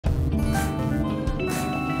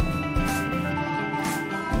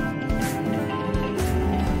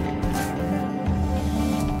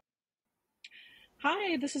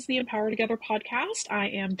Hi, this is the Empower Together podcast. I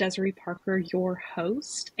am Desiree Parker, your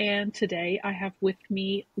host, and today I have with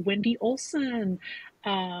me Wendy Olson.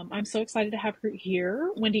 I'm so excited to have her here.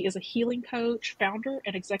 Wendy is a healing coach, founder,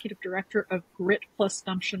 and executive director of Grit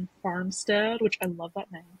Gumption Farmstead, which I love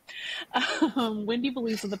that name. Wendy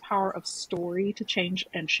believes in the power of story to change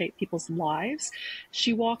and shape people's lives.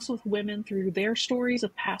 She walks with women through their stories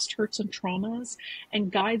of past hurts and traumas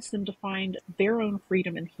and guides them to find their own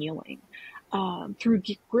freedom and healing. Through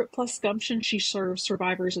Grit Gumption, she serves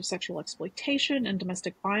survivors of sexual exploitation and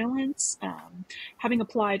domestic violence. Having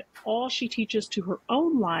applied all she teaches to her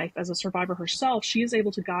own life as a survivor herself, she is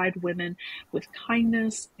able to guide women with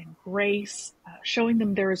kindness and grace, showing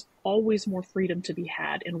them there is always more freedom to be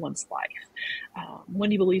had in one's life.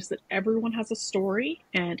 Wendy believes that everyone has a story,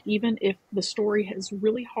 and even if the story is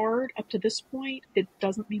really hard up to this point, it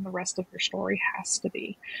doesn't mean the rest of your story has to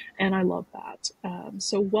be. And I love that.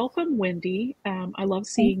 So welcome, Wendy. I love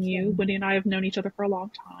seeing you. Wendy and I have known each other for a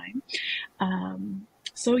long time.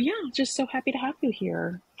 So yeah, just so happy to have you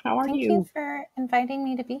here. How are you? Thank you for inviting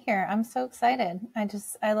me to be here. I'm so excited.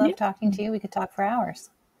 I love talking to you. We could talk for hours.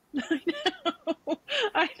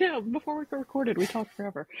 I know. Before we recorded, we talked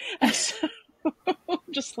forever. So,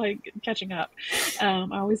 just like catching up. I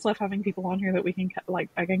always love having people on here that we can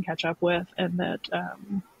I can catch up with, and that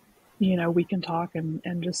we can talk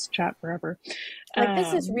and just chat forever.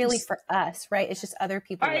 This is really for us, right? It's just other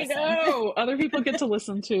people listen. I know. Other people get to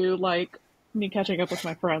listen to me catching up with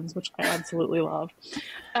my friends, which I absolutely love.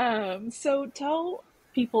 So tell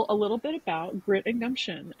people a little bit about Grit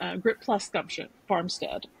Gumption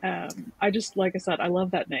Farmstead. Like I said, I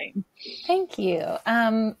love that name. Thank you.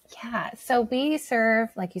 So we serve,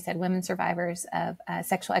 like you said, women survivors of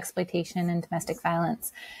sexual exploitation and domestic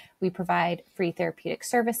violence. We provide free therapeutic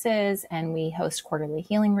services, and we host quarterly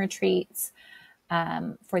healing retreats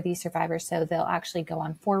for these survivors. So they'll actually go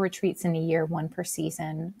on 4 retreats in a year, 1 per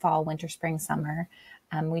season: fall, winter, spring, summer.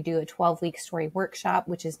 We do a 12-week story workshop,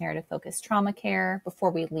 which is narrative-focused trauma care,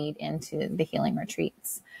 before we lead into the healing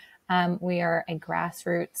retreats. We are a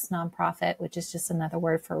grassroots nonprofit, which is just another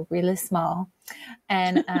word for really small.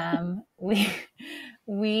 And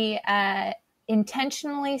we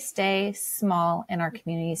intentionally stay small in our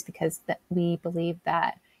communities because we believe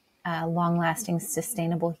that long-lasting,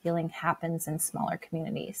 sustainable healing happens in smaller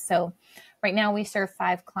communities. So right now we serve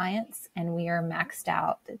 5 clients, and we are maxed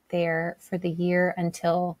out there for the year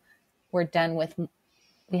until we're done with.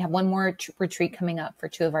 We have 1 more retreat coming up for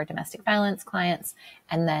 2 of our domestic violence clients,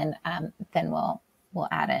 and then we'll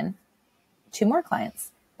add in 2 more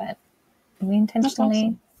clients. But we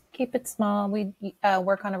intentionally keep it small. We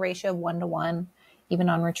work on a ratio of 1-to-1, even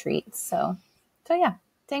on retreats. So yeah,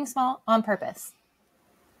 staying small on purpose.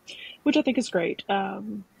 Which I think is great,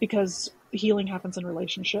 because healing happens in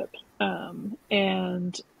relationship,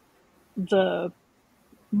 and the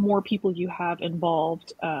more people you have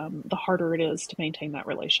involved, the harder it is to maintain that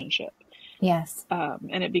relationship. Yes.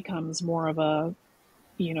 And it becomes more of a,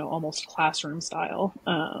 almost classroom style.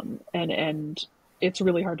 And it's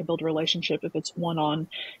really hard to build a relationship if it's 1 on,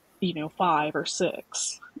 5 or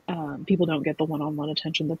 6. People don't get the one-on-one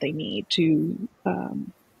attention that they need to,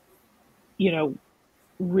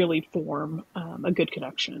 really form a good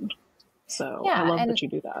connection. So I love that you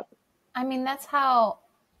do that. I mean, that's how,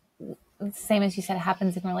 same as you said, it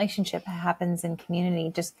happens in relationship, it happens in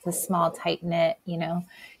community, just the small, tight-knit,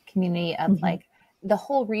 community of the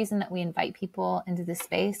whole reason that we invite people into this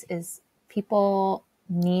space is people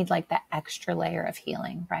need that extra layer of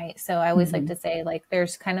healing, right? So I always like to say,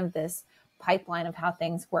 there's kind of this pipeline of how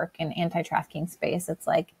things work in anti-trafficking space. It's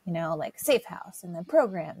safe house, and then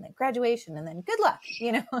program, and then graduation, and then good luck,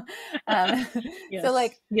 yes. So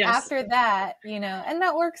after that, and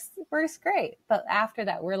that works great. But after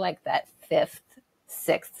that, we're that 5th,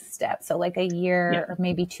 6th step. So a year or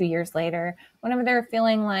maybe 2 years later, whenever they're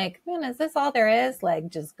feeling man, is this all there is?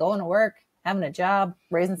 Just going to work, having a job,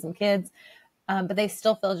 raising some kids. But they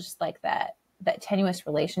still feel just that tenuous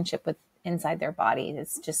relationship with inside their body.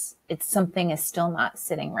 It's something is still not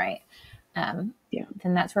sitting right. Then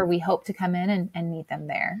that's where we hope to come in and meet them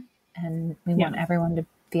there. And we want everyone to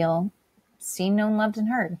feel seen, known, loved, and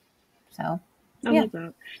heard. So I love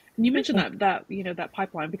that. And you mentioned that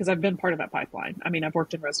pipeline, because I've been part of that pipeline. I mean, I've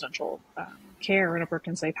worked in residential care, and I've worked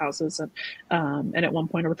in safe houses, and at one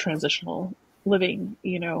point a transitional living,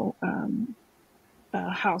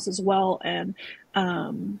 house as well. And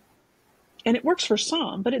it works for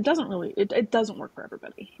some, but it doesn't really, it doesn't work for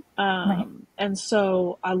everybody. Right. And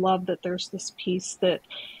so I love that there's this piece that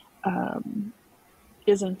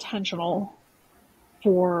is intentional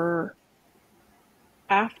for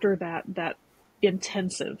after that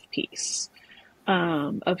intensive piece.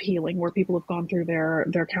 of healing, where people have gone through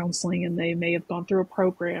their counseling, and they may have gone through a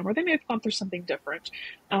program, or they may have gone through something different,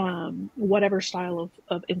 whatever style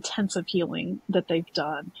of intensive healing that they've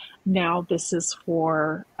done. Now this is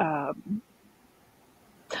for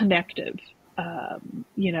connective,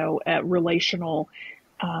 relational,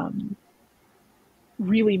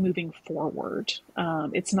 really moving forward.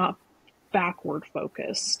 It's not backward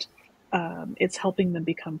focused. It's helping them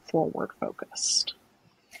become forward focused.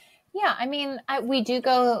 Yeah, I mean, we do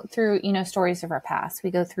go through, stories of our past. We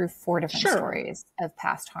go through 4 different Sure. stories of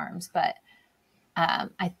past harms, but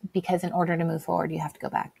because in order to move forward, you have to go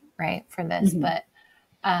back, right, for this.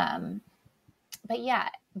 Mm-hmm. But yeah,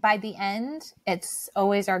 by the end, it's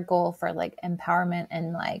always our goal for like empowerment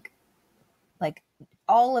and like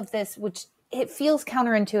all of this, which it feels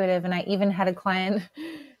counterintuitive. And I even had a client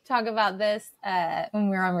talk about this when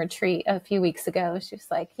we were on retreat a few weeks ago. She was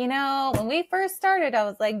like, when we first started, I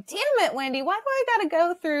was like, damn it, Wendy, why do I got to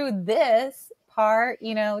go through this part,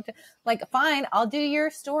 like, fine, I'll do your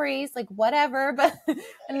stories, like whatever. But,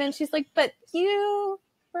 and then she's like, but you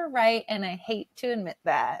were right. And I hate to admit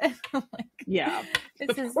that. I'm like, yeah,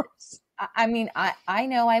 this is, course. I mean, I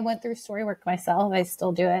know I went through story work myself. I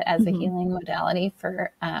still do it as a healing modality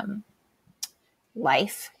for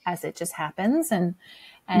life as it just happens. And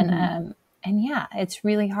yeah, it's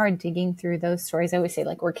really hard digging through those stories. I always say,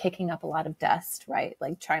 like, we're kicking up a lot of dust, right?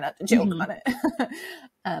 Like, try not to joke on it. Yes.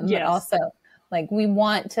 But also, like, we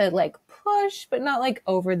want to like push, but not like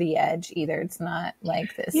over the edge either. It's not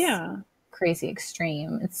like this crazy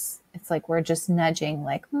extreme. It's like we're just nudging,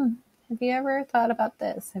 like, have you ever thought about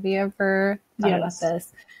this? Have you ever thought about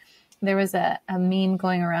this? There was a meme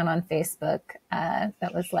going around on Facebook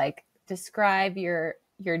that was like, describe your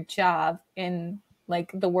job in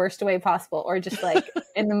like the worst way possible, or just like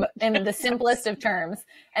in the simplest of terms.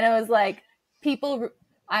 And it was like,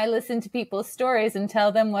 I listen to people's stories and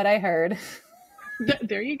tell them what I heard.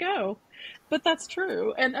 There you go. But that's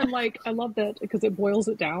true. And like, I love that because it boils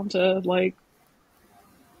it down to like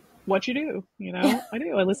what you do.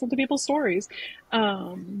 I listen to people's stories.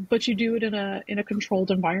 But you do it in a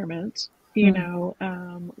controlled environment, in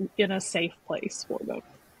a safe place for them,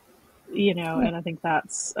 and I think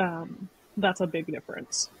that's a big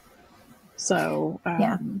difference. So,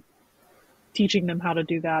 teaching them how to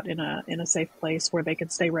do that in a safe place where they can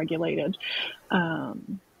stay regulated,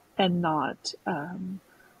 and not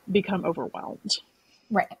become overwhelmed.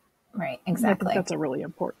 Right, exactly. That's a really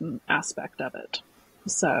important aspect of it.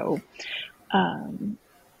 So,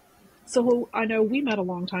 so I know we met a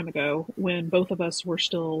long time ago when both of us were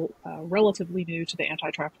still relatively new to the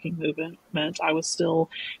anti-trafficking movement. I was still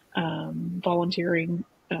volunteering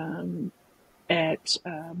at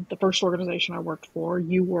the first organization I worked for.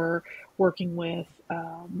 You were working with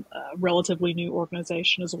a relatively new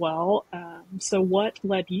organization as well. So what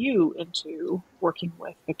led you into working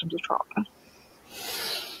with victims of trauma?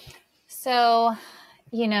 So,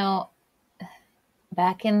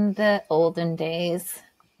 back in the olden days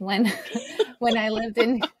when I lived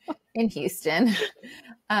in Houston,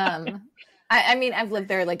 I mean, I've lived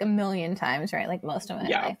there like a million times, right? Like most of my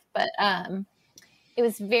life, but it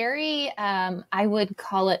was very, I would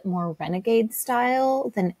call it more renegade style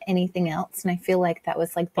than anything else. And I feel like that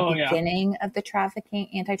was like the beginning of the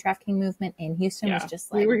anti-trafficking movement in Houston. Was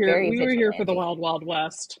just like, we were here for the Wild Wild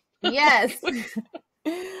West. Yes.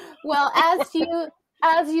 Well, as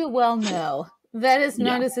you well know, that is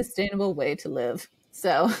not a sustainable way to live.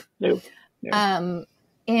 So, no.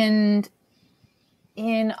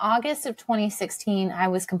 In August of 2016, I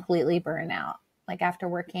was completely burned out. Like, after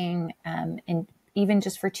working, in even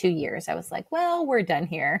just for 2 years, I was like, well, we're done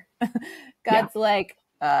here. God's like,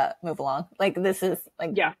 move along. Like, this is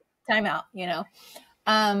like time out,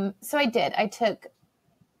 So I did. I took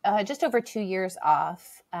just over 2 years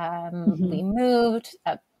off. We moved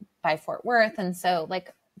up by Fort Worth. And so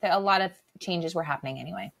like a lot of changes were happening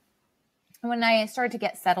anyway. When I started to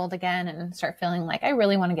get settled again and start feeling like I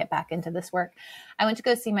really want to get back into this work, I went to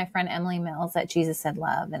go see my friend Emily Mills at Jesus Said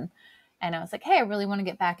Love. And I was like, hey, I really want to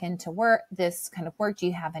get back into work, this kind of work. Do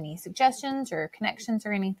you have any suggestions or connections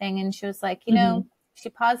or anything? And she was like, she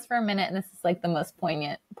paused for a minute. And this is like the most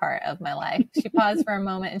poignant part of my life. She paused for a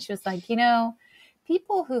moment and she was like,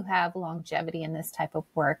 people who have longevity in this type of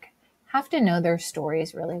work have to know their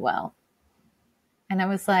stories really well. And I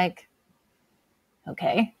was like,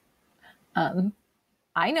 okay.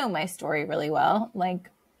 I know my story really well. Like,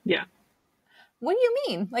 what do you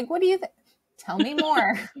mean? Like, what do you think? Tell me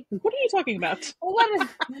more. What are you talking about? what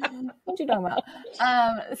you talking about?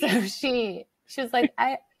 So she was like,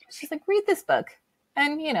 she's like, read this book.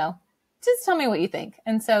 And, just tell me what you think.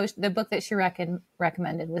 And so the book that she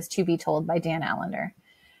recommended was To Be Told by Dan Allender.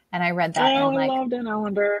 And I read that. Oh, and I love Dan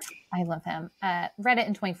Allender. I love him. Read it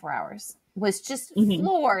in 24 hours. Was just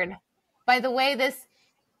floored by the way this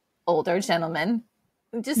older gentleman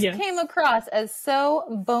just came across as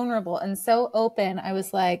so vulnerable and so open. I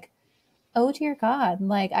was like, oh dear God,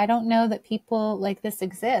 like, I don't know that people like this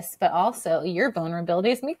exist, but also your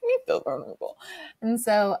vulnerabilities make me feel vulnerable. And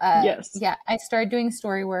so, yeah, I started doing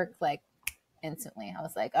story work like instantly. I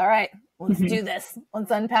was like, all right, let's do this.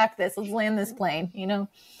 Let's unpack this. Let's land this plane. You know,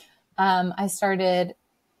 I started,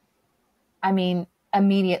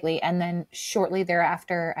 immediately. And then shortly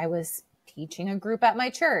thereafter, I was teaching a group at my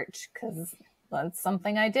church because that's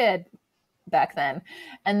something I did back then.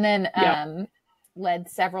 And then,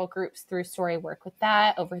 led several groups through story work with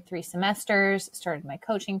that over 3 semesters, started my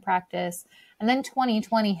coaching practice. And then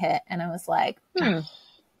 2020 hit and I was like,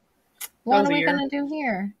 what are we going to do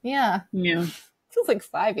here? Yeah. Feels like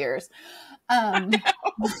 5 years. The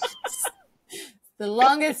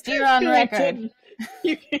longest year on record.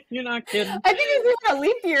 You're not kidding. I think it was even a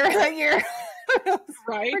leap year that year. It was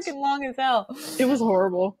right? freaking long as hell. It was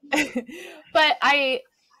horrible. But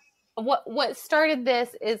what started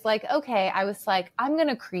this is like, okay, I was like, I'm going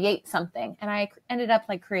to create something. And I ended up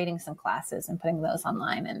like creating some classes and putting those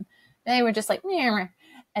online. And they were just like, meh.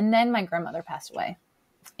 And then my grandmother passed away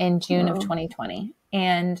in June of 2020.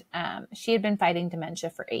 And she had been fighting dementia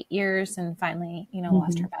for 8 years and finally,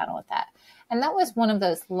 lost her battle with that. And that was one of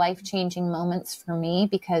those life-changing moments for me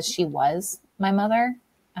because she was my mother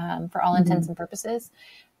for all intents and purposes.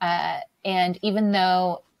 And even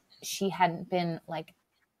though she hadn't been like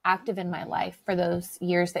active in my life for those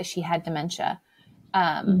years that she had dementia,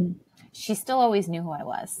 she still always knew who I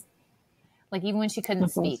was. Like even when she couldn't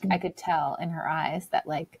speak, awesome. I could tell in her eyes that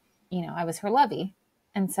like, I was her lovey.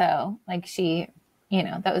 And so like she,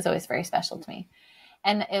 that was always very special to me.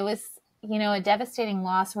 And it was, a devastating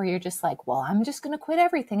loss where you're just like, well, I'm just going to quit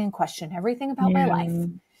everything and question everything about my life.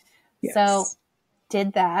 Yes. So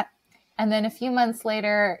did that. And then a few months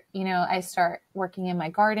later, I start working in my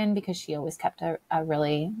garden because she always kept a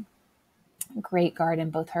really great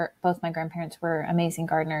garden. Both my grandparents were amazing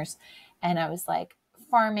gardeners. And I was like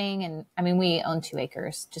farming. And I mean, we own 2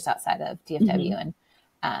 acres just outside of DFW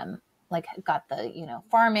and, like got the,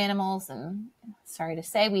 farm animals, and sorry to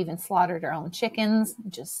say, we even slaughtered our own chickens.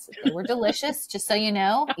 They were delicious, just so you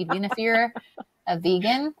know, even if you're a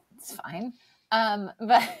vegan, it's fine.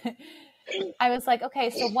 But I was like, okay,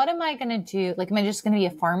 so what am I going to do? Like, am I just going to be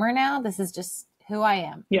a farmer now? This is just who I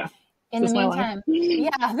am. Yeah. In the meantime,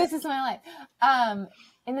 this is my life.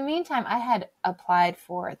 In the meantime, I had applied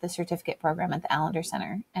for the certificate program at the Allender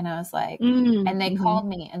Center. And I was like, and they called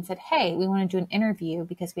me and said, hey, we want to do an interview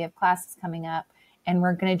because we have classes coming up and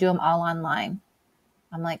we're going to do them all online.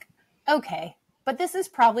 I'm like, okay, but this is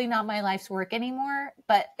probably not my life's work anymore,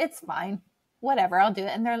 but it's fine. Whatever, I'll do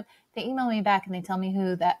it. And they email me back and they tell me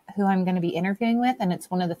who I'm going to be interviewing with. And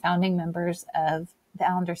it's one of the founding members of the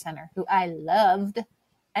Allender Center, who I loved.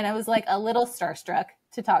 And I was like a little starstruck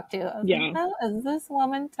to talk to. I was like, how is this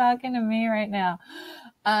woman talking to me right now?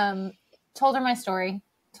 Told her my story,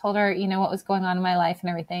 told her, what was going on in my life and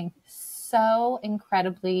everything. So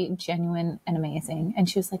incredibly genuine and amazing. And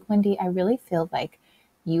she was like, Wendy, I really feel like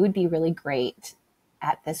you would be really great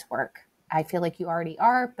at this work. I feel like you already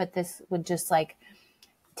are, but this would just like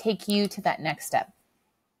take you to that next step.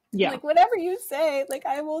 Yeah. Like whatever you say, like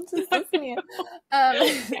I will just listen to you.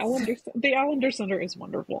 The Allender Center is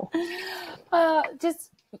wonderful.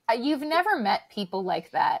 You've never met people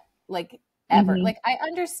like that, like ever. Like I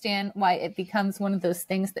understand why it becomes one of those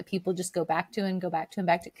things that people just go back to and go back to and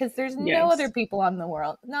back to, because there's no other people on the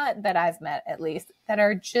world, not that I've met at least, that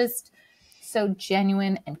are just so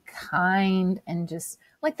genuine and kind and just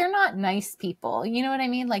like, they're not nice people. You know what I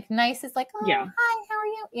mean? Like nice is like, oh, hi, how are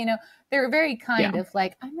you? They're very kind of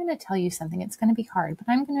like, I'm going to tell you something. It's going to be hard, but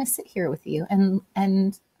I'm going to sit here with you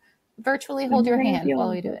and virtually hold your hand while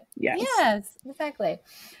we do it. Yes, exactly.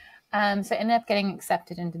 So I ended up getting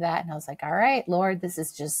accepted into that. And I was like, all right, Lord, this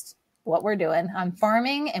is just what we're doing. I'm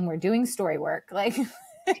farming and we're doing story work. Like, and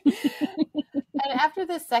after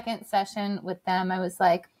the second session with them, I was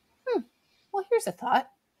like, well, here's a thought.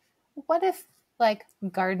 What if like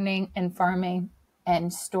gardening and farming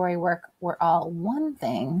and story work were all one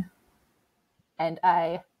thing? And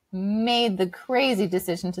I made the crazy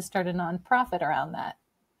decision to start a nonprofit around that.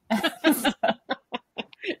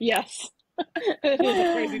 Yes. It is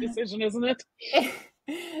a crazy decision, isn't it?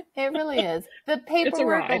 It really is. The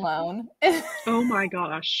paperwork alone. Oh my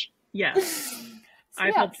gosh. Yes.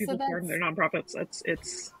 I've helped people form their nonprofits.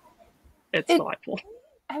 It's delightful.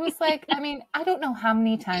 I was like, I mean, I don't know how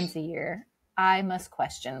many times a year I must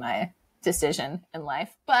question my decision in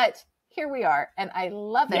life, but here we are, and I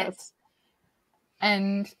love it. Yes.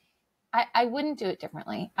 And I wouldn't do it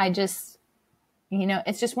differently. I just,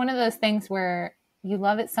 it's just one of those things where you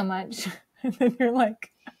love it so much and then you're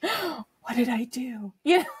like, what did I do?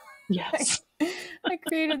 Yeah. Yes. I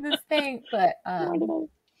created this thing, but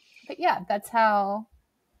yeah, that's how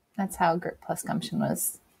Grit plus Gumption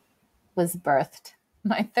was birthed.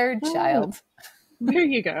 My third child. There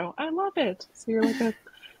you go. I love it. So you're like a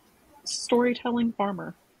storytelling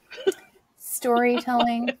farmer.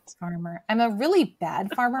 Storytelling farmer. I'm a really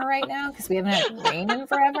bad farmer right now because we haven't had rain in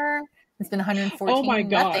forever. It's been 114. Oh my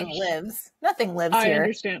gosh. Nothing lives I here.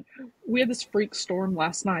 understand. We had this freak storm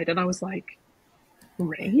last night, and I was like,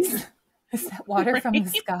 rain? Is that water from the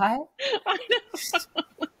sky? I know.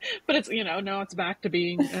 But it's, now it's back to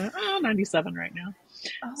being 97 right now.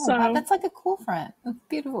 Oh, so, wow, that's like a cool front. That's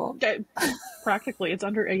beautiful. Practically, it's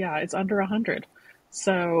under 100.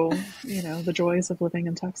 So, the joys of living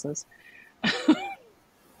in Texas. Yeah.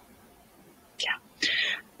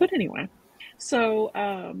 But anyway, so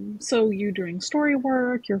you're doing story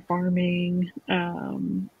work, you're farming,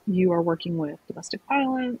 you are working with domestic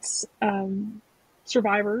violence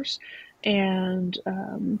survivors and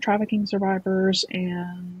trafficking survivors,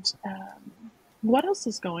 and what else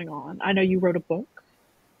is going on? I know you wrote a book.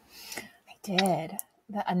 I did.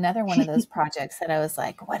 Another one of those projects that I was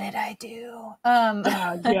like, what did I do?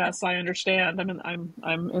 Yes, I understand. I'm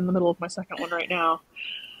in the middle of my second one right now.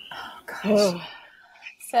 Oh gosh.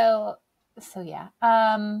 So yeah.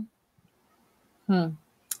 How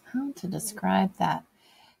to describe that?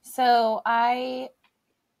 So I've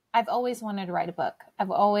always wanted to write a book.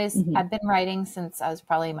 I've been writing since I was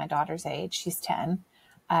probably my daughter's age. She's 10.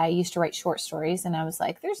 I used to write short stories, and I was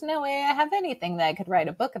like, there's no way I have anything that I could write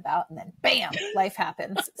a book about. And then bam, life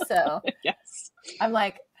happens. So yes. I'm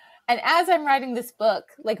like, and as I'm writing this book,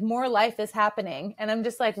 like more life is happening. And I'm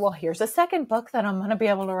just like, well, here's a second book that I'm going to be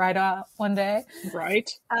able to write out one day. Right.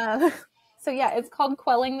 So yeah, it's called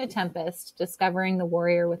Quelling the Tempest, Discovering the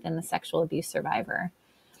Warrior Within the Sexual Abuse Survivor.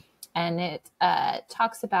 And it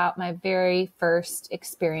talks about my very first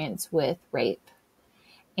experience with rape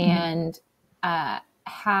and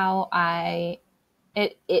how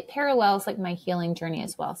it parallels like my healing journey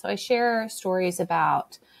as well. So I share stories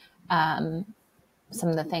about some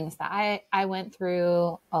of the things that I went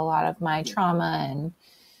through, a lot of my trauma and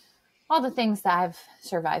all the things that I've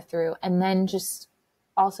survived through. And then just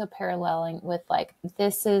also paralleling with like,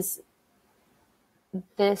 this has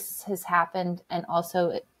happened. And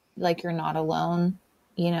also like, you're not alone,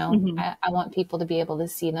 I want people to be able to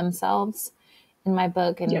see themselves in my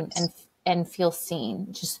book and feel seen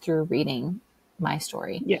just through reading my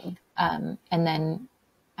story. Yeah. And then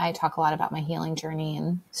I talk a lot about my healing journey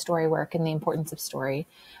and story work and the importance of story.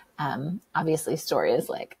 Obviously story is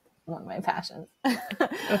like one of my passions.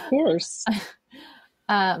 Of course.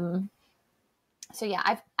 So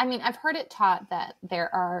yeah, I've heard it taught that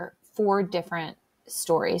there are 4 different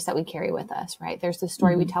stories that we carry with us, right? There's the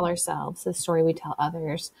story we tell ourselves, the story we tell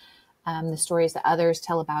others, the stories that others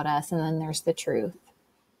tell about us, and then there's the truth.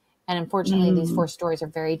 And unfortunately, these 4 stories are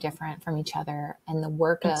very different from each other. And the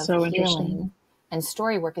work of healing and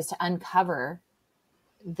story work is to uncover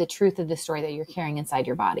the truth of the story that you're carrying inside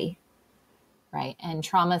your body, right? And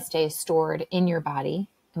trauma stays stored in your body.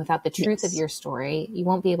 And without the truth of your story, you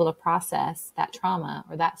won't be able to process that trauma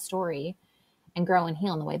or that story and grow and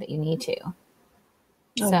heal in the way that you need to.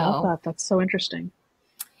 I love that. That's so interesting.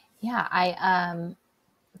 Yeah, I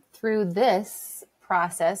through this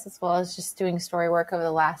process, as well as just doing story work over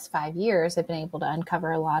the last 5 years, I've been able to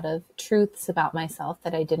uncover a lot of truths about myself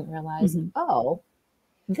that I didn't realize. Oh,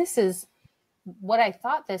 this is what I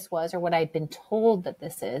thought this was, or what I'd been told that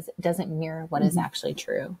this is, doesn't mirror what is actually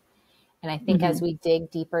true. And I think as we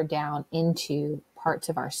dig deeper down into parts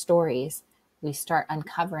of our stories, we start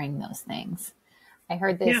uncovering those things. I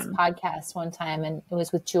heard this podcast one time, and it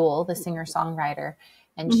was with Jewel, the singer-songwriter,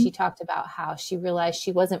 and she talked about how she realized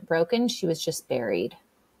she wasn't broken, she was just buried.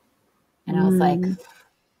 And I was like,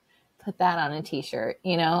 put that on a t-shirt,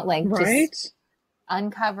 like just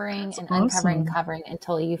uncovering uncovering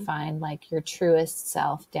until you find like your truest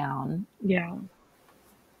self down. Yeah.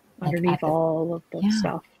 Underneath all of the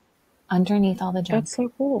stuff. Underneath all the junk. That's so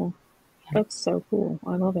cool. Yeah. That's so cool.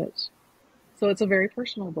 I love it. So it's a very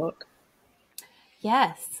personal book.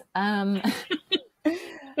 Yes. I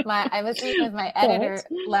was meeting with my editor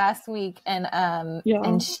last week, and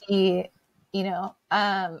she,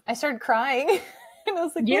 I started crying, and I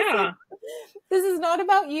was like, this is not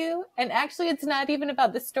about you. And actually, it's not even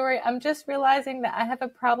about the story. I'm just realizing that I have a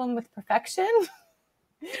problem with perfection.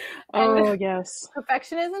 Oh, And yes.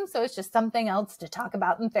 perfectionism. So it's just something else to talk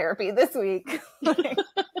about in therapy this week.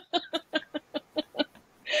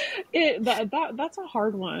 That's a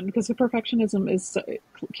hard one because the perfectionism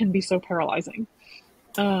can be so paralyzing.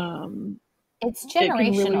 It's It can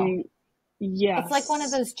generational. really, It's like one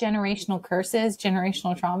of yes, those generational curses,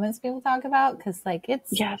 generational traumas people talk about. Cause like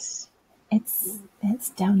yes, it's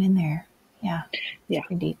down in there. Yeah. It's yeah,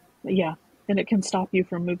 pretty deep. yeah. And it can stop you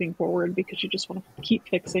from moving forward because you just want to keep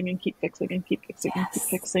fixing and keep fixing and keep fixing and keep Yes.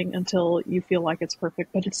 fixing until you feel like it's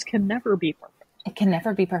perfect, but it can never be perfect. It can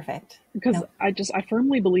never be perfect. Because Nope. I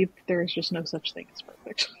firmly believe that there is just no such thing as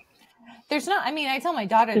perfect. There's not, I mean, I tell my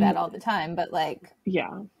daughter that And all the time, but like,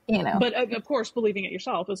 yeah, you know, but of course, believing it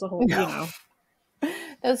yourself is a whole,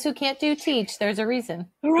 those who can't do teach, there's a reason,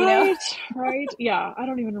 you know? Right, right. Yeah, I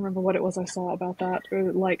don't even remember what it was I saw about that.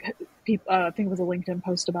 Like, I think it was a LinkedIn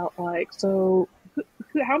post about like, so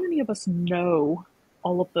how many of us know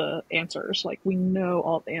all of the answers? Like, we know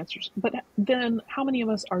all of the answers, but then how many of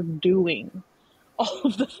us are doing all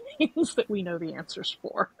of the things that we know the answers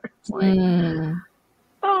for? It's like, Mm,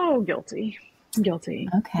 oh, guilty, guilty.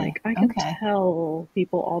 okay. Like, I can Okay. tell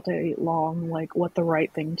people all day long, like, what the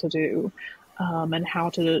right thing to do, and how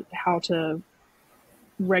to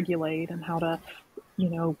regulate and how to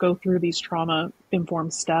go through these trauma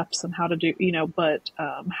informed steps and how to do but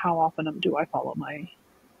how often do I follow my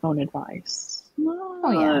own advice?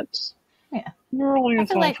 Oh yeah. Not Yeah. nearly I as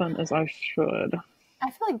feel like, often as I should.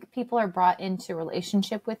 I feel like people are brought into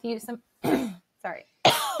relationship with you. Sorry.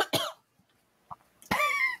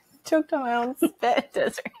 Choked on my own spit,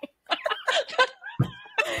 Desiree.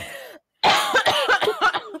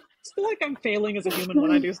 I feel like I'm failing as a human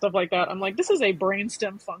when I do stuff like that. I'm like, this is a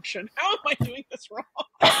brainstem function. How am I doing this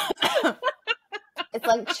wrong? It's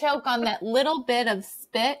like choke on that little bit of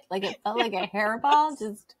spit, like it felt like a hairball.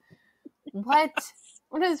 Just what?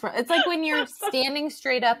 What is wrong? It's like when you're standing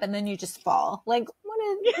straight up and then you just fall. Like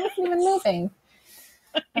what's even moving?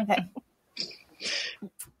 Okay.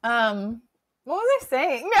 What was I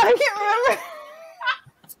saying? No, I can't remember.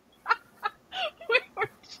 We were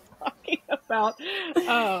talking about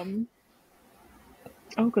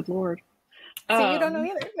oh good lord. So you don't know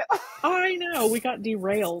either. No. I know we got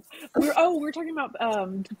derailed. We're talking about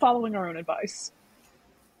following our own advice.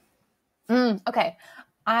 Okay.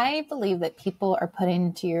 I believe that people are put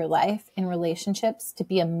into your life in relationships to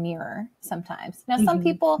be a mirror sometimes. Now, some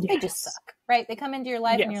people, they just Yes. suck, right? They come into your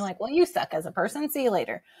life and you're Yes. like, well, you suck as a person. See you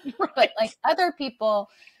later. Right. But like other people,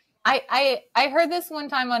 I heard this one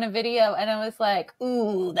time on a video and I was like,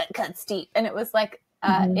 ooh, that cuts deep. And it was like,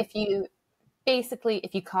 if you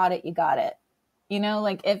caught it, you got it. You know,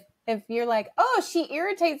 like if you're like, oh, she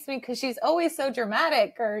irritates me because she's always so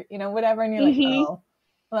dramatic or, you know, whatever. And you're like, oh,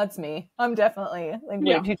 well, that's me. I'm definitely like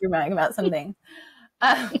way too dramatic about something.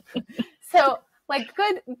 So like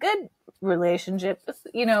good relationships,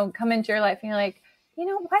 you know, come into your life and you're like, you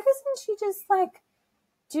know, why doesn't she just like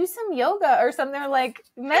do some yoga or something or like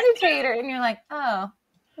meditate or, and you're like, oh,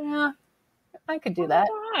 yeah, I could do that.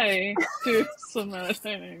 I do some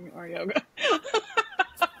meditating or yoga.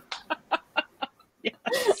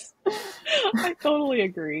 Yes. I totally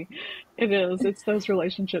agree. It is. It's those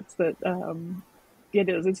relationships that it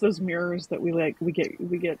is. It's those mirrors that we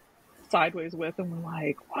get sideways with and we're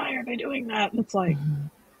like, why are they doing that? And it's like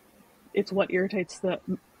it's what irritates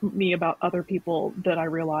me about other people that I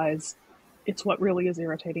realize it's what really is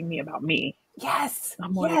irritating me about me. Yes.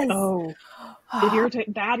 I'm like, oh, that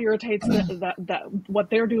irritates that what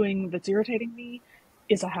they're doing that's irritating me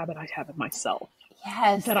is a habit I have in myself.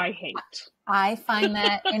 Yes. That I hate. I find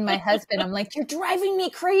that in my husband. I'm like, you're driving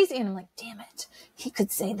me crazy. And I'm like, damn it. He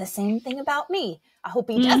could say the same thing about me. I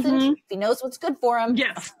hope he doesn't. If he knows what's good for him.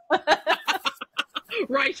 Yes.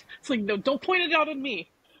 Right. It's like, no, don't point it out at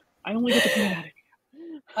me. I only get to point it out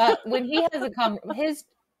at you. When he has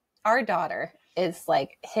our daughter is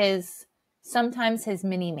like sometimes his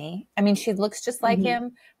mini me. I mean, she looks just like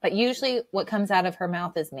him, but usually what comes out of her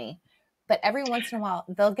mouth is me. But every once in a while,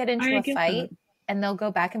 they'll get into a fight and they'll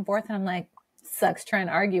go back and forth. And I'm like, sucks trying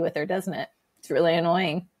to argue with her, doesn't it? It's really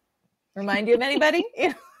annoying. Remind you of anybody?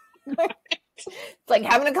 It's like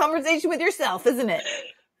having a conversation with yourself, isn't it?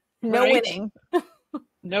 No winning.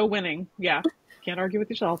 No winning. Yeah. Can't argue with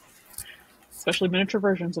yourself. Especially miniature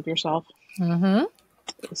versions of yourself.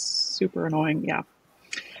 It's super annoying. Yeah.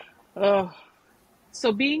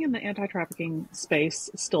 So being in the anti-trafficking space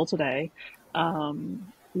still today,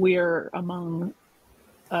 we're among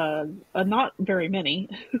not very many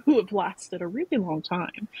who have lasted a really long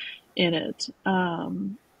time in it.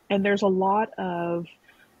 And there's a lot of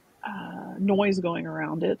noise going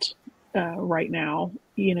around it right now,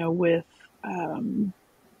 you know, with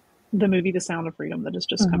the movie The Sound of Freedom that has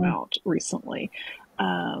just come out recently.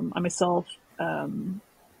 I myself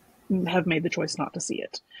have made the choice not to see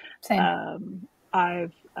it. Same.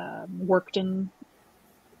 I've worked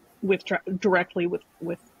directly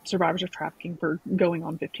with survivors of trafficking for going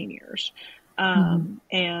on 15 years.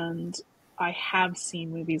 And I have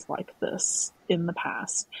seen movies like this in the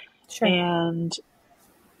past. Sure. And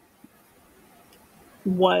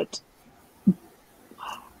what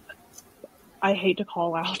I hate to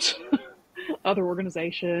call out other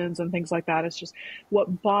organizations and things like that, it's just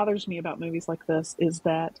what bothers me about movies like this is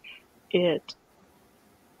that it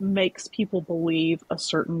makes people believe a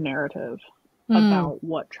certain narrative about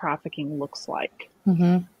what trafficking looks like.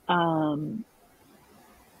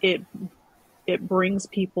 It brings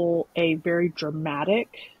people a very dramatic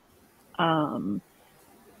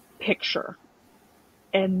picture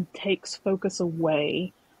and takes focus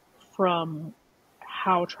away from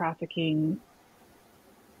how trafficking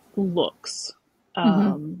looks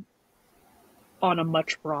on a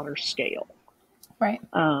much broader scale. Right.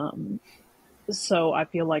 So I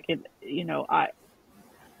feel like it,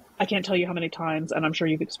 I can't tell you how many times, and I'm sure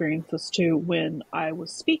you've experienced this too, when I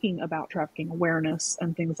was speaking about trafficking awareness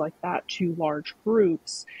and things like that to large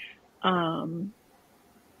groups,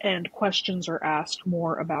 and questions are asked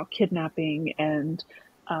more about kidnapping and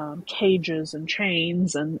cages and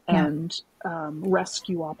chains and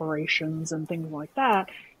rescue operations and things like that,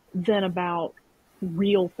 than about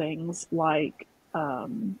real things like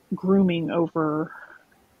grooming over,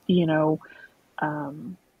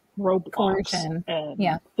 roadblocks Coercion.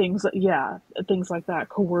 and things like that,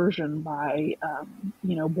 coercion by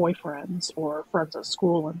boyfriends or friends at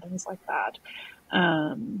school and things like that.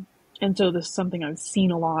 And so this is something I've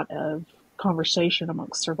seen a lot of conversation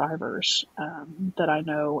amongst survivors that I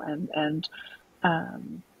know, and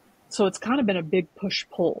so it's kind of been a big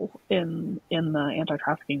push-pull in the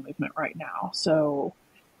anti-trafficking movement right now. So,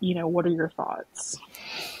 what are your thoughts?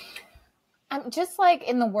 Just like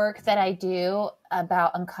in the work that I do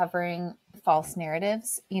about uncovering false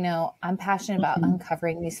narratives, I'm passionate about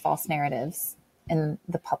uncovering these false narratives in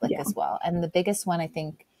the public as well. And the biggest one, I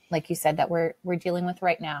think, like you said, that we're dealing with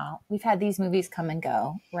right now, we've had these movies come and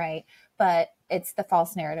go, right? But it's the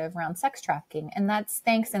false narrative around sex trafficking. And that's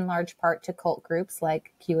thanks in large part to cult groups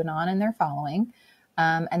like QAnon and their following.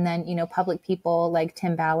 And then, public people like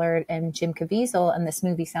Tim Ballard and Jim Caviezel and this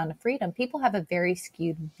movie Sound of Freedom. People have a very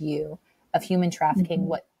skewed view of human trafficking,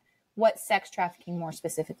 what sex trafficking more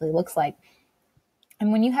specifically looks like.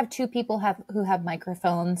 And when you have two people who have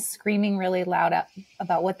microphones screaming really loud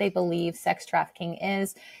about what they believe sex trafficking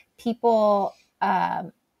is, people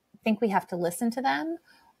think we have to listen to them,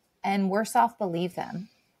 and worse off, believe them.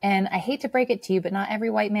 And I hate to break it to you, but not every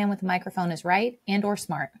white man with a microphone is right and or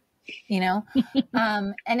smart, and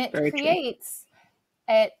it Very creates...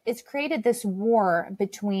 It's created this war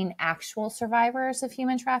between actual survivors of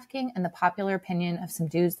human trafficking and the popular opinion of some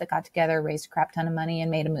dudes that got together, raised a crap ton of money,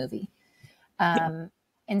 and made a movie.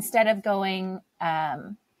 Instead of going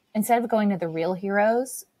to the real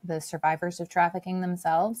heroes, the survivors of trafficking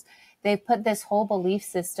themselves, they've put this whole belief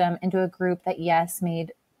system into a group that, yes,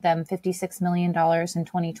 made them $56 million in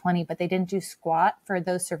 2020, but they didn't do squat for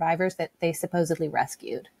those survivors that they supposedly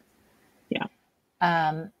rescued. Yeah.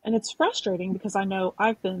 And it's frustrating because I know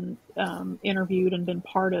I've been interviewed and been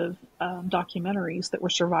part of documentaries that were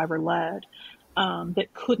survivor-led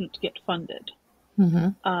that couldn't get funded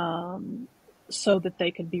so that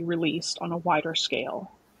they could be released on a wider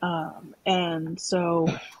scale.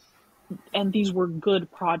 And these were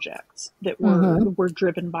good projects that were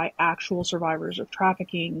driven by actual survivors of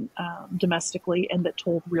trafficking domestically, and that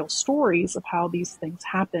told real stories of how these things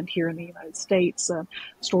happened here in the United States,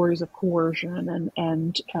 stories of coercion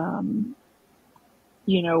and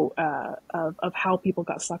of how people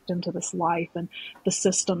got sucked into this life and the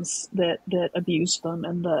systems that abused them,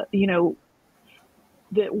 and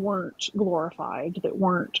that weren't glorified, that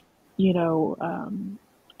weren't,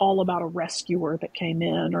 all about a rescuer that came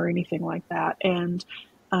in or anything like that. And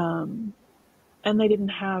they didn't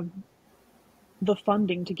have the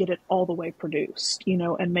funding to get it all the way produced,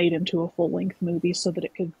 and made into a full length movie so that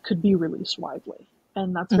it could be released widely.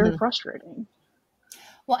 And that's very frustrating.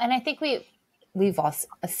 Well, and I think we've all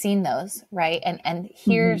seen those, right? And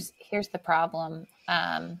here's the problem.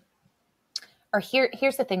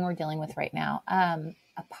 Here's the thing we're dealing with right now.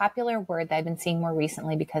 A popular word that I've been seeing more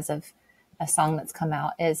recently because of a song that's come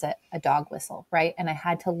out is a dog whistle, right? And I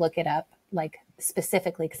had to look it up like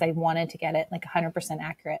specifically because I wanted to get it like 100%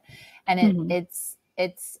 accurate. And it's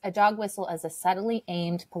a dog whistle as a subtly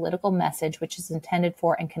aimed political message, which is intended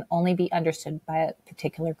for and can only be understood by a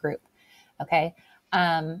particular group. Okay.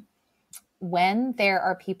 when there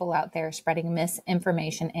are people out there spreading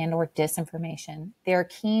misinformation and or disinformation, they're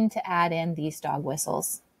keen to add in these dog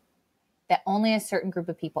whistles that only a certain group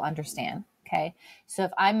of people understand. Okay. So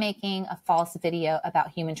if I'm making a false video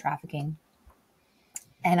about human trafficking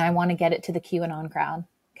and I want to get it to the QAnon crowd,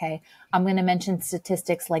 okay, I'm going to mention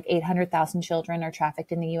statistics like 800,000 children are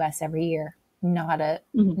trafficked in the US every year. Not a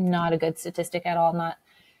good statistic at all. Not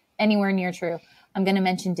anywhere near true. I'm going to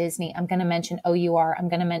mention Disney. I'm going to mention OUR. I'm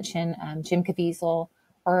going to mention Jim Caviezel,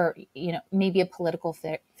 or, maybe a political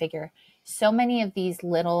figure. So many of these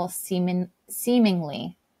little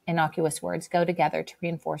seemingly innocuous words go together to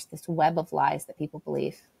reinforce this web of lies that people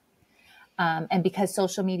believe. And because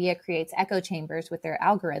social media creates echo chambers with their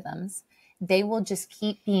algorithms, they will just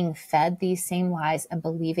keep being fed these same lies and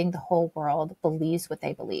believing the whole world believes what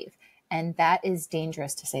they believe. And that is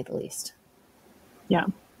dangerous, to say the least. Yeah.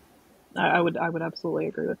 I would absolutely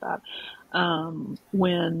agree with that.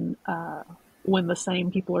 When the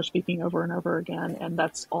same people are speaking over and over again, and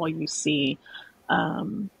that's all you see,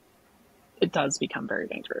 it does become very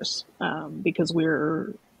dangerous, because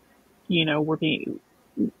we're being,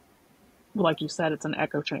 like you said, it's an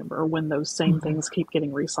echo chamber when those same things keep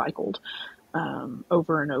getting recycled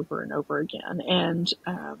over and over and over again, and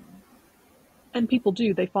people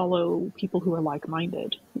they follow people who are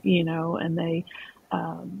like-minded, and they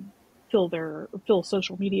fill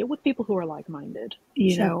social media with people who are like-minded,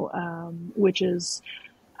 which is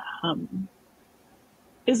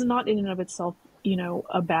not in and of itself,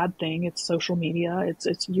 a bad thing. It's social media.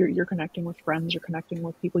 It's you're connecting with friends, you're connecting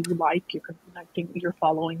with people you like, you're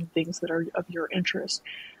following things that are of your interest,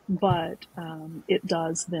 but it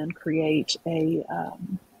does then create a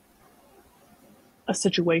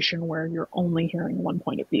situation where you're only hearing one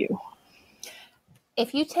point of view.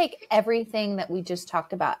 If you take everything that we just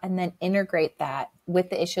talked about and then integrate that with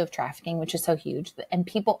the issue of trafficking, which is so huge, and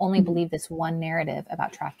people only believe this one narrative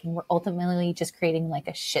about trafficking, we're ultimately just creating like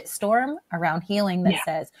a shitstorm around healing that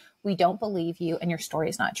says, we don't believe you and your story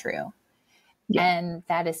is not true. Yeah. And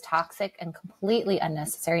that is toxic and completely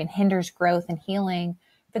unnecessary and hinders growth and healing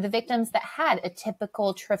for the victims that had a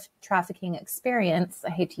typical trafficking experience.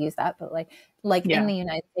 I hate to use that, but like in the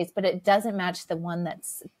United States, but it doesn't match the one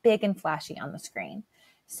that's big and flashy on the screen.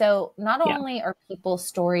 So not only are people's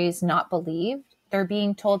stories not believed, they're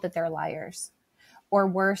being told that they're liars, or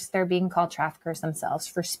worse, they're being called traffickers themselves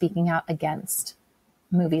for speaking out against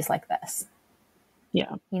movies like this.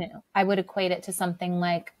 Yeah. I would equate it to something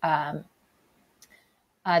like the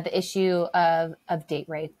issue of date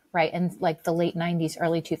rape, right? And like the late 90s,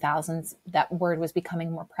 early 2000s, that word was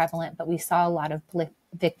becoming more prevalent, but we saw a lot of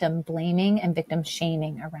victim blaming and victim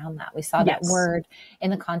shaming around that. We saw that word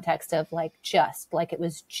in the context of like it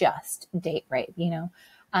was just date rape,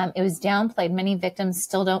 it was downplayed. Many victims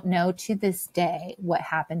still don't know to this day what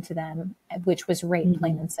happened to them, which was rape,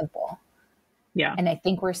 plain and simple. Yeah. And I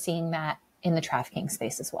think we're seeing that in the trafficking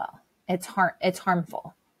space as well. It's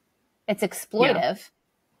harmful. It's exploitive.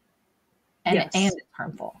 And it's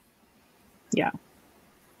harmful. Yeah,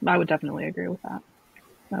 I would definitely agree with that.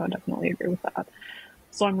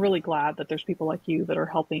 So I'm really glad that there's people like you that are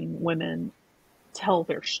helping women tell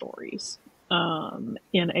their stories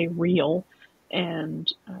in a real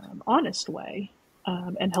and honest way,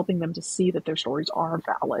 and helping them to see that their stories are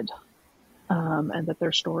valid, and that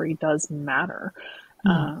their story does matter,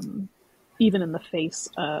 even in the face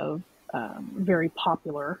of very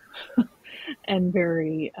popular and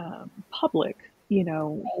very public,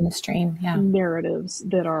 mainstream narratives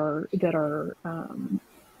that are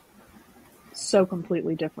so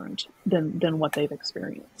completely different than what they've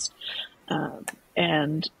experienced,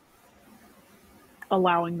 and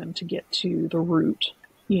allowing them to get to the root,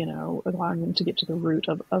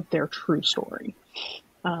 of their true story,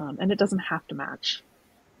 and it doesn't have to match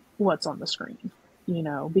what's on the screen,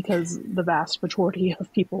 because the vast majority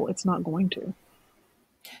of people, it's not going to.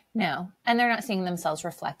 No, and they're not seeing themselves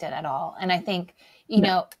reflected at all. And I think,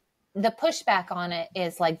 the pushback on it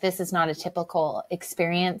is like, this is not a typical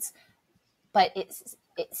experience, but it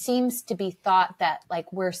seems to be thought that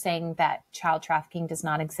like we're saying that child trafficking does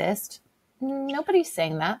not exist. Nobody's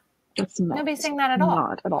saying that. Nobody's saying that at all.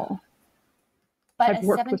 Not at all. But a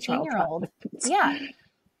 17-year-old,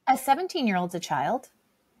 a 17-year-old's a child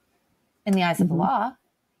in the eyes of the law.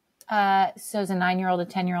 So is a 9-year-old, a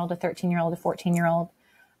 10-year-old, a 13-year-old, a 14-year-old.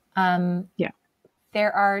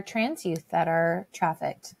 There are trans youth that are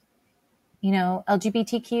trafficked,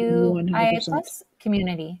 LGBTQIA plus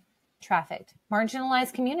community trafficked,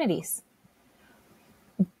 marginalized communities.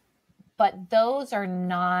 But those are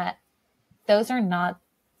not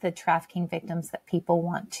the trafficking victims that people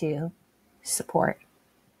want to support.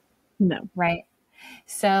 No. Right.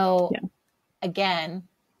 So again,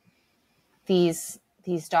 these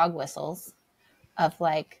dog whistles of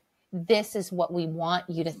like, this is what we want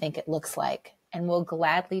you to think it looks like, and we'll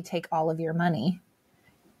gladly take all of your money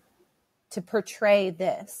to portray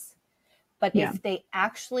this. But if they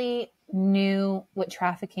actually knew what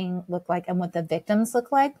trafficking looked like and what the victims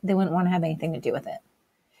look like, they wouldn't want to have anything to do with it.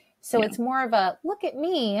 So it's more of a, look at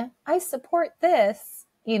me, I support this,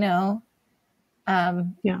 you know,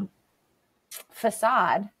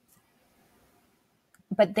 facade,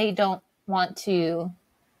 but they don't want to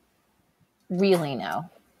really know.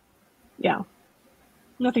 Yeah.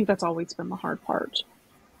 And I think that's always been the hard part.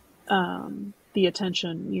 The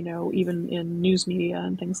attention, you know, even in news media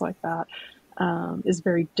and things like that, is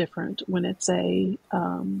very different when it's a,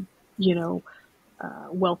 you know,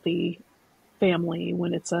 wealthy family,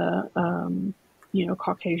 when it's a, you know,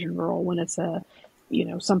 Caucasian girl, when it's a, you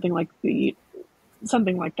know, something like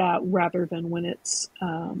that, rather than when it's,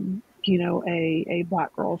 you know, a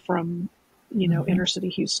Black girl from, you know, inner city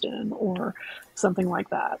Houston or something like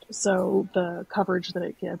that. So the coverage that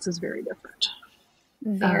it gets is very different.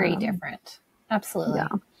 Very different. Absolutely. Yeah.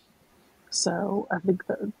 So I think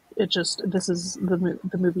that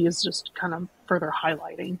the movie is just kind of further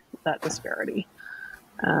highlighting that disparity,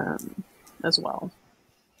 as well.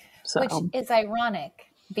 So, which is ironic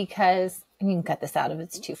because, and you can cut this out if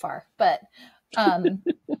it's too far, but,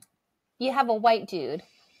 you have a white dude,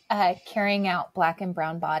 carrying out Black and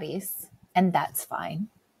brown bodies, and that's fine.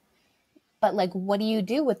 But like, what do you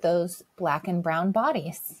do with those Black and brown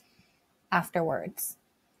bodies afterwards?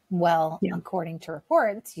 Well, according to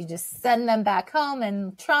reports, you just send them back home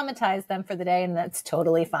and traumatize them for the day, and that's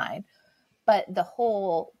totally fine. But the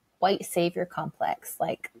whole white savior complex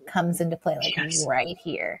like comes into play like right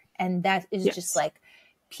here. And that is just like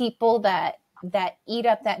people that eat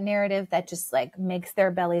up that narrative that just like makes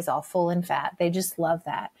their bellies all full and fat. They just love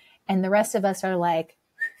that. And the rest of us are like,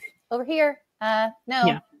 over here,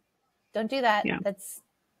 no, don't do that. Let's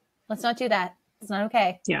not do that. It's not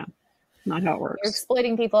okay. Yeah. Not how it works. You're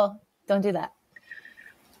exploiting people. Don't do that.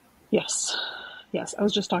 Yes. Yes. I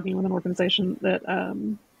was just talking with an organization that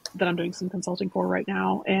that I'm doing some consulting for right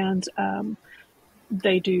now, and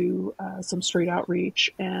they do some street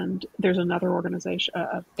outreach, and there's another organization,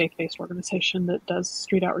 a faith-based organization that does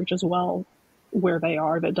street outreach as well, where they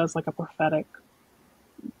are, that does like a prophetic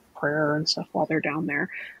prayer and stuff while they're down there.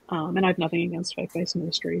 And I have nothing against faith-based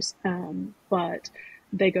ministries, but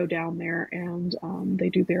they go down there and they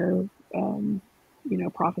do their you know,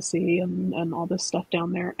 prophecy and all this stuff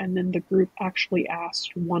down there. And then the group actually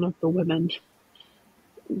asked one of the women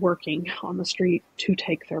working on the street to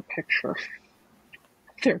take their picture,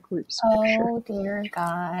 their group's picture. Oh dear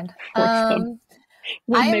God. For them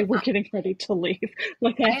when they were getting ready to leave.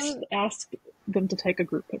 Like, asked them to take a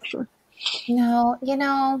group picture. No, you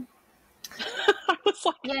know, I was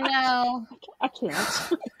like, I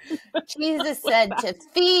can't. Jesus said to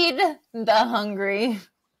feed the hungry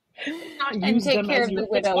and take care of the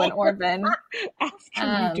widow and orphan after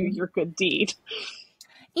you do your good deed.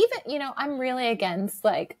 Even, you know, I'm really against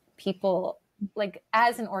like people, like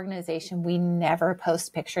as an organization, we never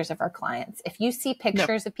post pictures of our clients. If you see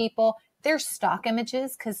pictures of people, they're stock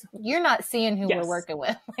images because you're not seeing who we're working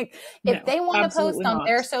with. Like if they want to post on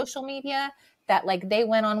their social media that like they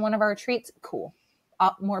went on one of our retreats, cool.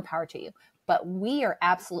 More power to you. But we are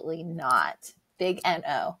absolutely not, big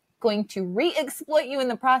N-O, going to re-exploit you in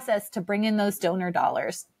the process to bring in those donor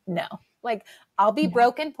dollars. No. Like, I'll be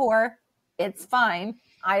broke and poor. It's fine.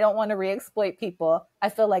 I don't want to re-exploit people. I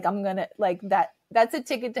feel like I'm going to, like, that's a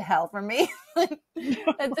ticket to hell for me.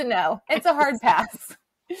 That's a no. It's a hard pass.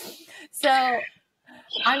 So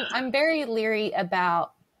I'm very leery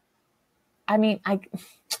about, I mean,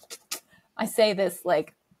 I say this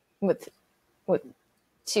like with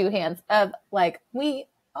two hands of like, we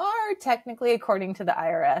are technically, according to the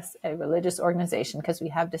IRS, a religious organization because we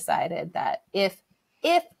have decided that if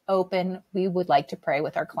open, we would like to pray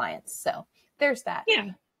with our clients. So there's that.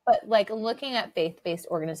 Yeah. But like looking at faith-based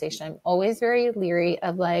organization, I'm always very leery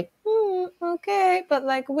of like, okay, but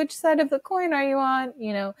like which side of the coin are you on?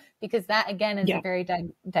 You know, because that again is a very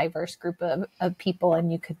diverse group of people,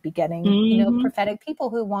 and you could be getting, you know, prophetic people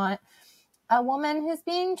who want a woman who's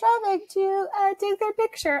being trafficked to take their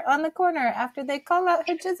picture on the corner after they call out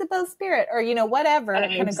her Jezebel spirit, or, you know, whatever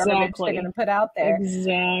kind of garbage they're going to put out there.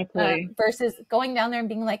 Exactly. Versus going down there and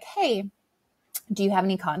being like, hey, do you have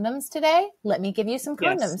any condoms today? Let me give you some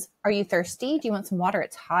condoms. Yes. Are you thirsty? Do you want some water?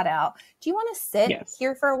 It's hot out. Do you want to sit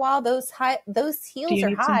here for a while? Those heels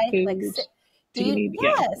are high. Like, do you need,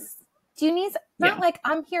 do you need, not like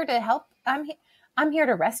I'm here to help. I'm here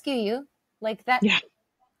to rescue you like that. Yeah.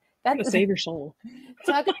 to save your soul.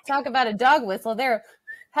 talk about a dog whistle there.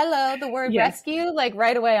 Hello, the word rescue, like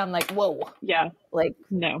right away I'm like, whoa. Yeah. Like,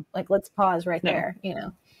 no. Like, let's pause right there,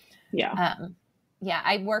 Yeah.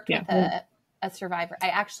 I worked with a survivor.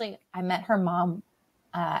 I met her mom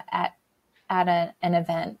at an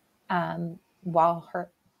event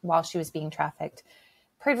while she was being trafficked.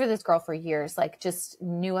 Prayed for this girl for years, like just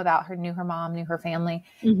knew about her, knew her mom, knew her family.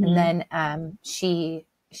 And then she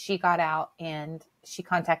got out and she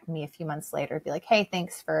contacted me a few months later to be like, hey,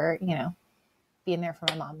 thanks for, being there for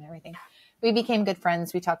my mom and everything. We became good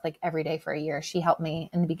friends. We talked like every day for a year. She helped me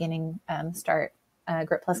in the beginning start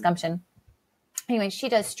Grit Gumption. Anyway, she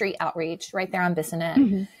does street outreach right there on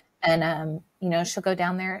Bissonnet. And, she'll go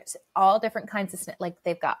down there, all different kinds of, like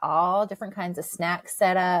they've got all different kinds of snack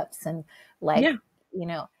setups and like,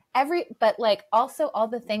 but like also all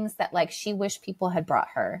the things that like she wished people had brought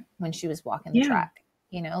her when she was walking the track,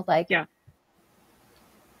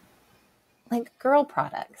 like girl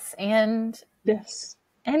products and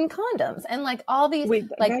condoms and like all these,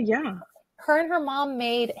 her and her mom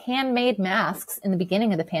made handmade masks in the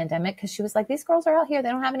beginning of the pandemic because she was like, these girls are out here. They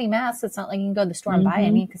don't have any masks. It's not like you can go to the store and buy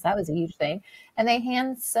any because that was a huge thing. And they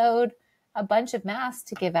hand sewed a bunch of masks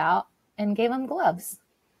to give out and gave them gloves.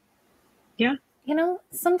 Yeah.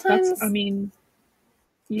 Sometimes, sometimes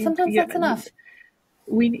that's enough.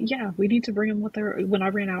 We need to bring them with their, when I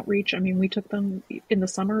ran outreach, we took them in the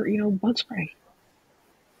summer, bug spray.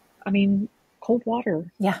 Cold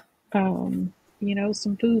water. Yeah.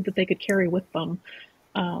 Some food that they could carry with them,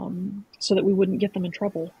 so that we wouldn't get them in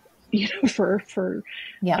trouble, for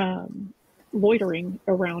loitering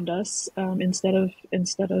around us, instead of,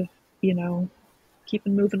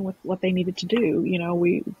 keeping moving with what they needed to do.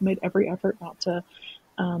 We made every effort not to,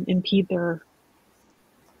 impede their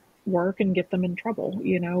work and get them in trouble.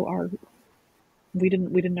 We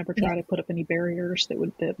didn't ever try to put up any barriers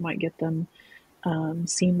that might get them,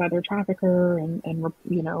 seen by their trafficker and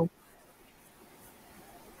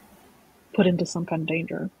put into some kind of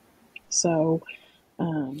danger. So, her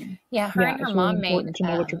and her mom made to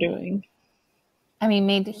know what you're doing.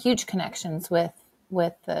 Made huge connections with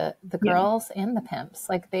the girls and the pimps.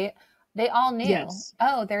 Like they all knew,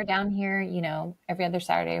 oh, they're down here, every other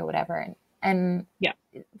Saturday or whatever. And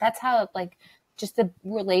that's how like just the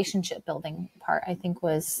relationship building part, I think,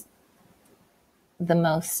 was the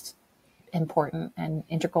most important and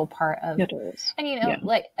integral part of,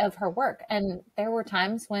 like of her work. And there were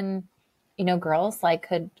times when, girls like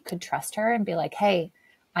could trust her and be like, hey,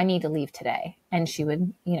 I need to leave today. And she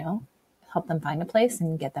would, help them find a place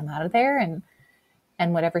and get them out of there and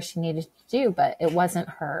whatever she needed to do. But it wasn't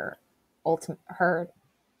her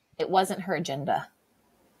it wasn't her agenda.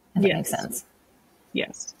 If that makes sense.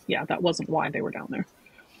 Yes. Yeah. That wasn't why they were down there.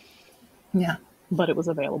 Yeah. But it was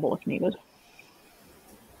available if needed.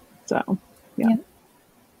 So,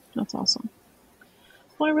 that's awesome.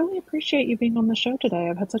 Well, I really appreciate you being on the show today.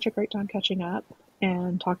 I've had such a great time catching up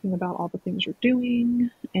and talking about all the things you're doing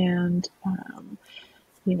and,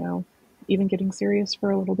 even getting serious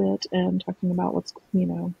for a little bit and talking about what's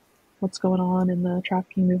going on in the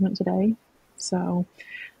trafficking movement today. So,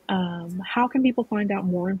 how can people find out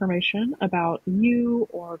more information about you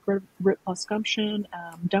or Grit Gumption?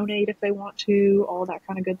 Donate if they want to, all that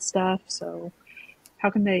kind of good stuff. So how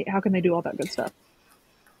can they do all that good stuff?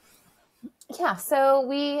 Yeah. So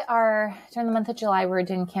we are, during the month of July, we're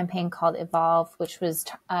doing a campaign called Evolve, which was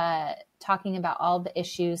talking about all the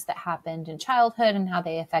issues that happened in childhood and how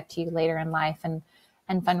they affect you later in life, and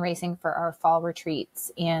fundraising for our fall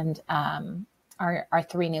retreats and our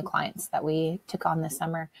 3 new clients that we took on this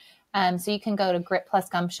summer. So you can go to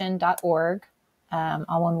gritplusgumption.org,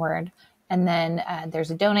 all one word. And then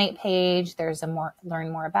there's a donate page. There's a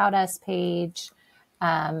learn more about us page.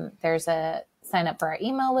 There's a sign up for our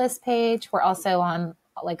email list page. We're also on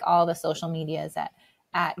like all the social medias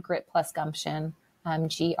at Grit Plus Gumption,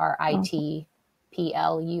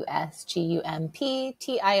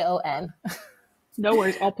 GritPlusGumption. No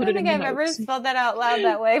worries. I'll put it in the notes. I think I've ever spelled that out loud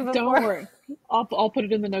that way before. Don't worry. I'll put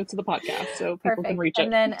it in the notes of the podcast so people can reach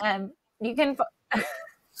it. And then you can...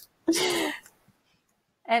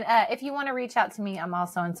 And if you want to reach out to me, I'm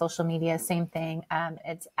also on social media. Same thing.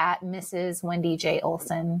 It's at Mrs. Wendy J.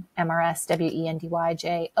 Olson,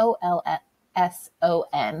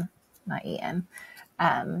 MRSWENDYJOLSON, not EN.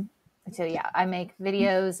 So yeah, I make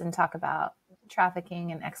videos and talk about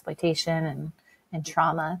trafficking and exploitation and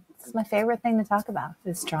trauma. It's my favorite thing to talk about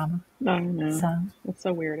is trauma. I know. So it's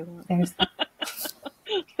so weird, isn't it? There's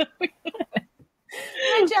my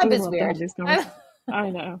job is weird. I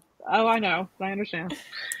know. Oh, I know. I understand.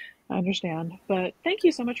 understand. But thank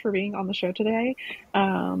you so much for being on the show today.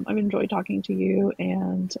 I've enjoyed talking to you,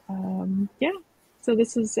 and yeah. So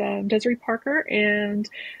this is Desiree Parker, and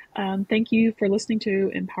thank you for listening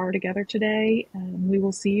to Empower Together today. We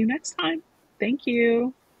will see you next time. Thank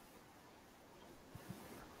you.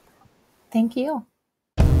 Thank you.